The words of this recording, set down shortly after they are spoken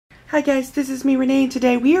Hi guys, this is me Renee, and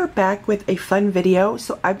today we are back with a fun video.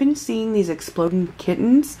 So I've been seeing these exploding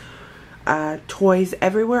kittens toys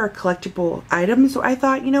everywhere, collectible items, so I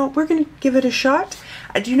thought, you know, we're gonna give it a shot.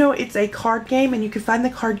 I do know it's a card game, and you can find the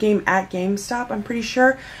card game at GameStop, I'm pretty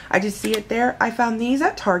sure. I did see it there. I found these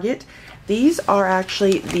at Target. These are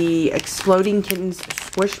actually the Exploding Kittens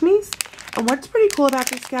Squishmes, and what's pretty cool about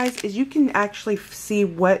this, guys, is you can actually see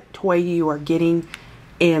what toy you are getting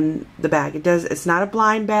in the bag. It's not a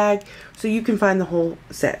blind bag, so you can find the whole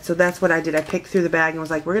set. So that's what I did. I picked through the bag and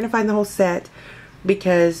was like, we're gonna find the whole set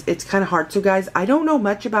because it's kind of hard. So guys, I don't know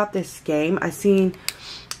much about this game. I've seen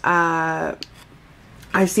a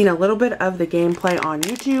little bit of the gameplay on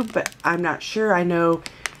YouTube, but I'm not sure. I know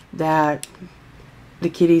that the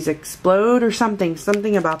kitties explode or something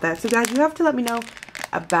about that. So guys, you have to let me know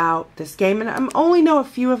about this game, and I only know a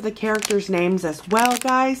few of the characters' names as well,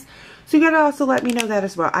 guys. So you gotta also let me know that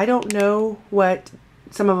as well. I don't know what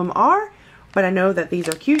some of them are, but I know that these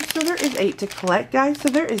are cute. So there is 8 to collect, guys. So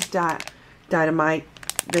there is Dynamite.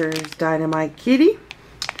 There's Dynamite Kitty.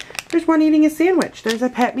 There's one eating a sandwich. There's a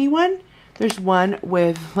Pet Me one. There's one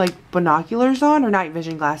with like binoculars on, or night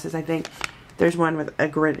vision glasses, I think. There's one with a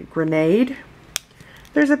grenade.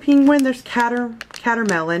 There's a penguin. There's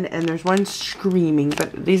Catermelon, and there's one screaming.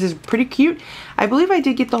 But these is pretty cute. I believe I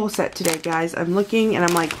did get the whole set today, guys. I'm looking and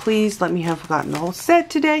I'm like, please let me have gotten the whole set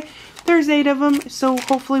today. There's 8 of them, so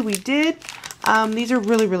hopefully we did. These are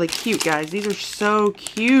really, really cute, guys. These are so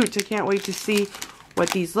cute. I can't wait to see what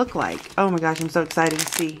these look like. Oh my gosh, I'm so excited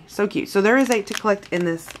to see. So cute. So there is 8 to collect in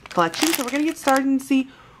this collection. So we're going to get started and see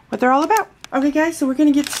what they're all about. Okay, guys, so we're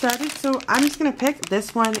going to get started. So I'm just going to pick.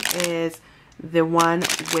 This one is the one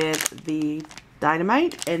with the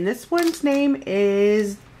Dynamite, and this one's name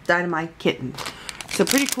is Dynamite Kitten. So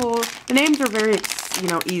pretty cool. The names are very, you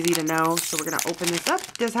know, easy to know. So we're gonna open this up.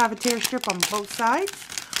 It does have a tear strip on both sides.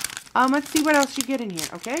 Let's see what else you get in here.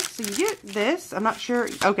 Okay, so you get this. I'm not sure.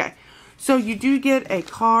 Okay, so you do get a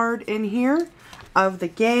card in here of the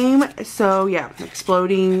game. So yeah,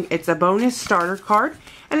 Exploding. It's a bonus starter card,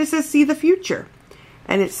 and it says "See the Future."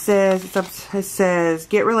 And it says,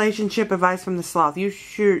 get relationship advice from the sloth. You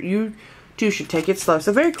too should take it slow.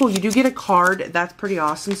 So very cool. You do get a card. That's pretty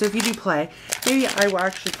awesome. So if you do play, maybe I will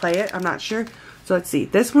actually play it. I'm not sure. So let's see.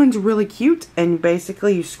 This one's really cute. And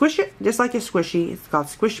basically you squish it just like a squishy. It's called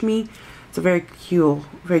Squishme. It's a very cute.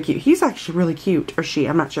 Very cute. He's actually really cute. Or she.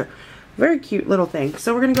 I'm not sure. Very cute little thing.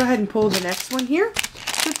 So we're going to go ahead and pull the next one here.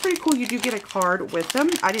 So it's pretty cool. You do get a card with them.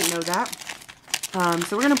 I didn't know that.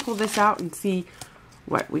 So we're going to pull this out and see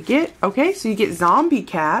what we get. Okay, so you get Zombie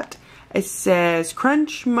Cat. It says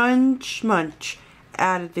crunch, munch, munch.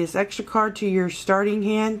 Add this extra card to your starting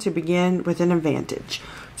hand to begin with an advantage.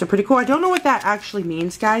 So pretty cool. I don't know what that actually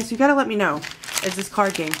means, guys. You gotta let me know. Is this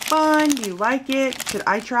card game fun? Do you like it? Should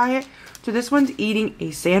I try it? So this one's eating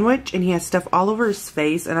a sandwich, and he has stuff all over his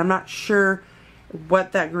face, and I'm not sure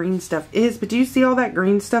what that green stuff is, but do you see all that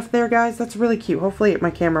green stuff there, guys? That's really cute. Hopefully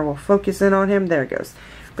my camera will focus in on him. There it goes.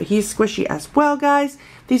 But he's squishy as well, guys.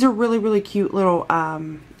 These are really, really cute little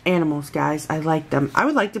animals, guys. I like them. I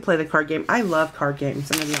would like to play the card game. I love card games,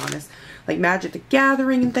 I'm going to be honest. Like Magic the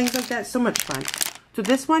Gathering and things like that. So much fun. So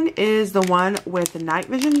this one is the one with the night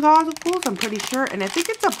vision goggles, I'm pretty sure. And I think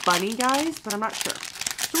it's a bunny, guys, but I'm not sure.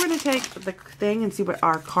 So we're going to take the thing and see what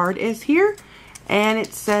our card is here. And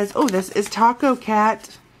it says, oh, this is Taco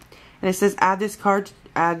Cat. And it says, add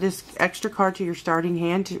this extra card to your starting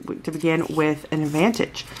hand to begin with an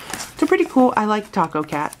advantage. So pretty cool. I like Taco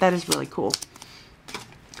Cat. That is really cool.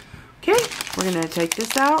 Okay, we're going to take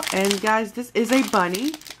this out. And guys, this is a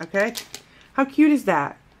bunny. Okay, how cute is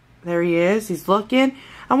that? There he is. He's looking.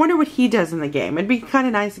 I wonder what he does in the game. It'd be kind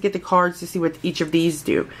of nice to get the cards to see what each of these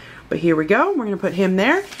do. But here we go. We're going to put him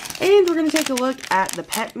there. And we're going to take a look at the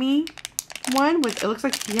Pet Me one. It looks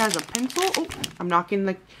like he has a pencil. Oh, I'm knocking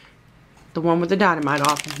the one with the dynamite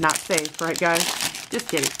off. Not safe, right, guys? Just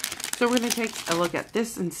kidding. So we're going to take a look at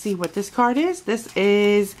this and see what this card is. This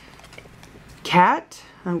is Cat.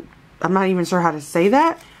 I'm not even sure how to say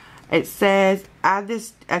that. It says, add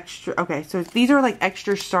this extra. Okay, so these are like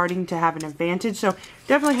extra starting to have an advantage. So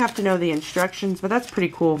definitely have to know the instructions, but that's pretty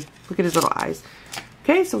cool. Look at his little eyes.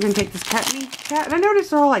 Okay, so we're going to take this Pet Me cat. And I noticed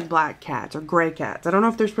they're all like black cats or gray cats. I don't know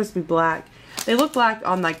if they're supposed to be black. They look black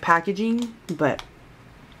on like packaging, but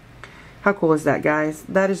how cool is that, guys?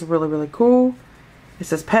 That is really, really cool. It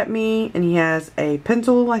says Pet Me, and he has a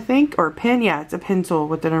pencil, I think, or a pen. Yeah, it's a pencil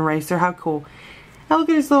with an eraser. How cool. Now look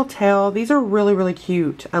at his little tail. These are really, really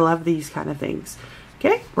cute. I love these kind of things.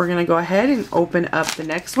 Okay, we're going to go ahead and open up the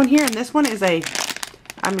next one here. And this one is a,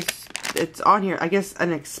 I'm it's on here. I guess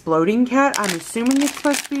an exploding cat. I'm assuming it's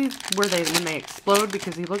supposed to be when they explode,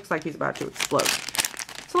 because he looks like he's about to explode.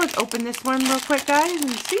 So let's open this one real quick, guys,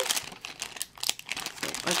 and see. So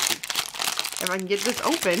let's see if I can get this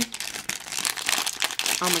open.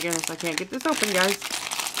 Oh my goodness, I can't get this open, guys.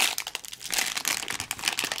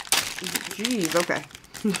 Jeez, okay.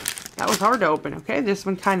 That was hard to open. Okay, this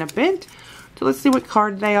one kind of bent. So let's see what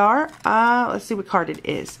card they are. Let's see what card it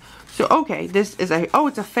is. So, okay, this is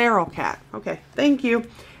it's a feral cat. Okay, thank you.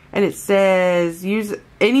 And it says, use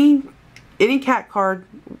any cat card.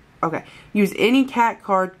 Okay, use any cat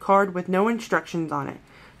card with no instructions on it.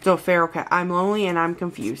 So, a feral cat. I'm lonely and I'm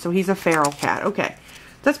confused. So, he's a feral cat. Okay,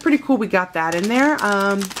 that's pretty cool. We got that in there.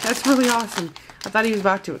 That's really awesome. I thought he was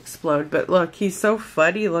about to explode. But look, he's so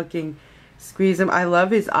funny looking. Squeeze him. I love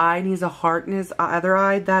his eye, and he's a heart in his other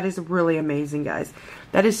eye. That is really amazing, guys.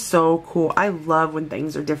 That is so cool. I love when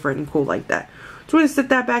things are different and cool like that. So we're going to sit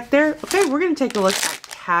that back there. Okay, we're going to take a look at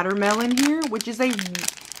Catermelon here, which is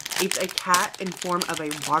it's a cat in form of a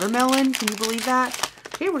watermelon. Can you believe that?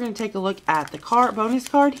 Okay, we're going to take a look at the bonus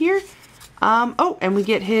card here. Oh, and we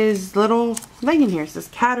get his little thing in here. It says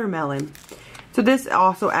Catermelon. So this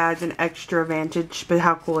also adds an extra advantage, but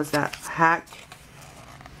how cool is that?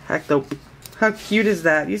 How cute is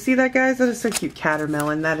that? You see that, guys? That is so cute.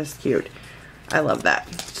 Catermelon. That is cute. I love that.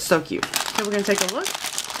 So cute. So we're going to take a look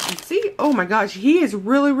and see. Oh my gosh. He is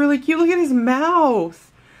really, really cute. Look at his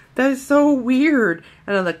mouth. That is so weird.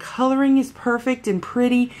 And the coloring is perfect and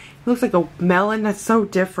pretty. He looks like a melon. That's so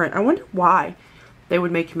different. I wonder why they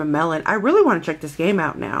would make him a melon. I really want to check this game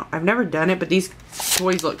out now. I've never done it, but these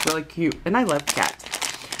toys look really cute. And I love cats.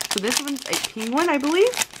 So this one's a penguin, I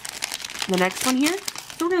believe. The next one here.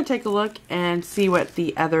 So we're going to take a look and see what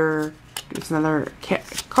the other, it's another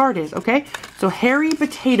card is, okay? So Hairy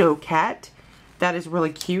Potato Cat. That is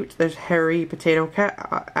really cute. There's Hairy Potato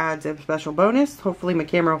Cat. Adds a special bonus. Hopefully my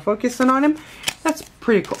camera will focus in on him. That's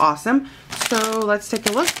pretty cool. Awesome. So let's take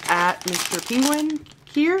a look at Mr. Penguin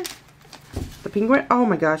here. The penguin. Oh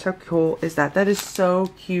my gosh, how cool is that? That is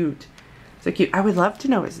so cute. So cute. I would love to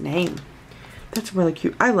know his name. That's really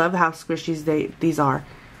cute. I love how squishy these are.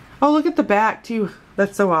 Oh, look at the back too.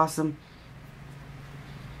 That's so awesome.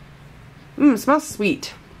 It smells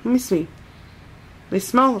sweet. Let me see. They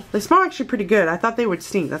smell actually pretty good. I thought they would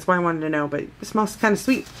stink. That's why I wanted to know, but it smells kind of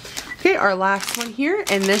sweet. Okay, our last one here,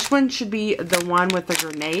 and this one should be the one with the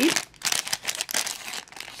grenade.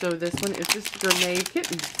 So this one is this grenade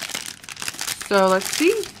kitten. So let's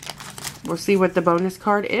see. We'll see what the bonus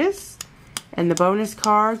card is. And the bonus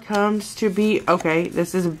card comes to be, okay,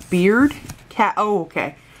 this is beard cat. Oh,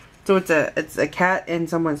 okay. So it's a cat in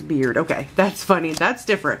someone's beard. Okay, that's funny. That's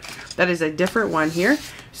different. That is a different one here.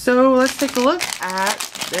 So let's take a look at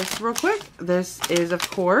this real quick. This is, of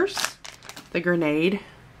course, the grenade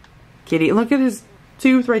kitty. Look at his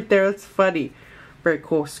tooth right there. That's funny. Very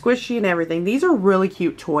cool. Squishy and everything. These are really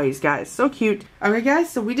cute toys, guys. So cute. Alright,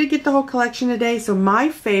 guys. So we did get the whole collection today. So my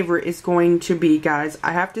favorite is going to be, guys,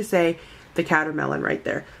 I have to say, the Catermelon right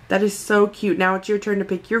there. That is so cute. Now it's your turn to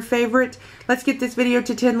pick your favorite. Let's get this video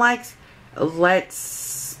to 10 likes.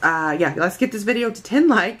 Let's get this video to 10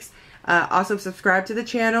 likes. Also subscribe to the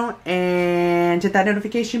channel and hit that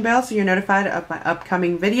notification bell so you're notified of my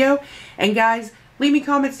upcoming video. And guys, leave me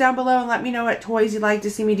comments down below and let me know what toys you'd like to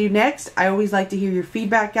see me do next. I always like to hear your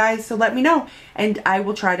feedback, guys, so let me know and I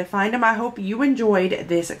will try to find them. I hope you enjoyed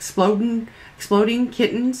this Exploding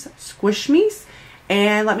Kittens Squishmes.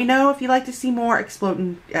 And let me know if you'd like to see more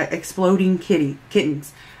exploding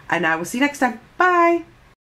kittens. And I will see you next time. Bye!